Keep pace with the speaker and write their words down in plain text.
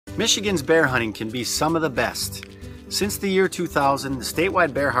Michigan's bear hunting can be some of the best. Since the year 2000, the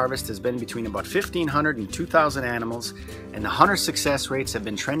statewide bear harvest has been between about 1,500 and 2,000 animals, and the hunter success rates have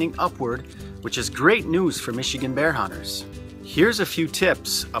been trending upward, which is great news for Michigan bear hunters. Here's a few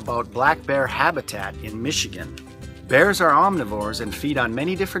tips about black bear habitat in Michigan. Bears are omnivores and feed on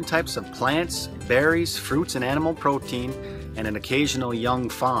many different types of plants, berries, fruits, and animal protein, and an occasional young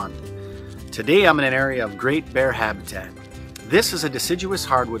fawn. Today I'm in an area of great bear habitat. This is a deciduous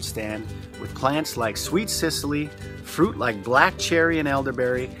hardwood stand with plants like sweet cicely, fruit like black cherry and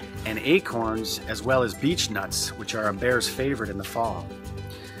elderberry, and acorns, as well as beech nuts, which are a bear's favorite in the fall.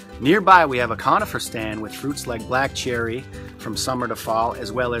 Nearby we have a conifer stand with fruits like black cherry from summer to fall,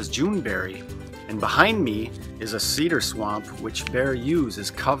 as well as juneberry. And behind me is a cedar swamp which bear use as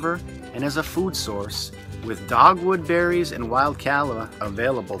cover and as a food source, with dogwood berries and wild calla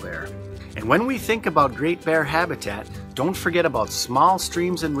available there. And when we think about great bear habitat, don't forget about small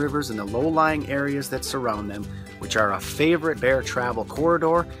streams and rivers in the low-lying areas that surround them, which are a favorite bear travel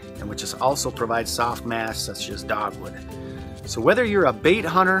corridor and which also provide soft mass such as dogwood. So whether you're a bait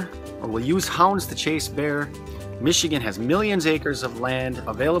hunter or will use hounds to chase bear, Michigan has millions of acres of land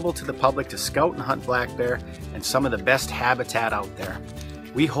available to the public to scout and hunt black bear and some of the best habitat out there.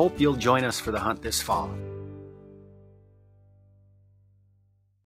 We hope you'll join us for the hunt this fall.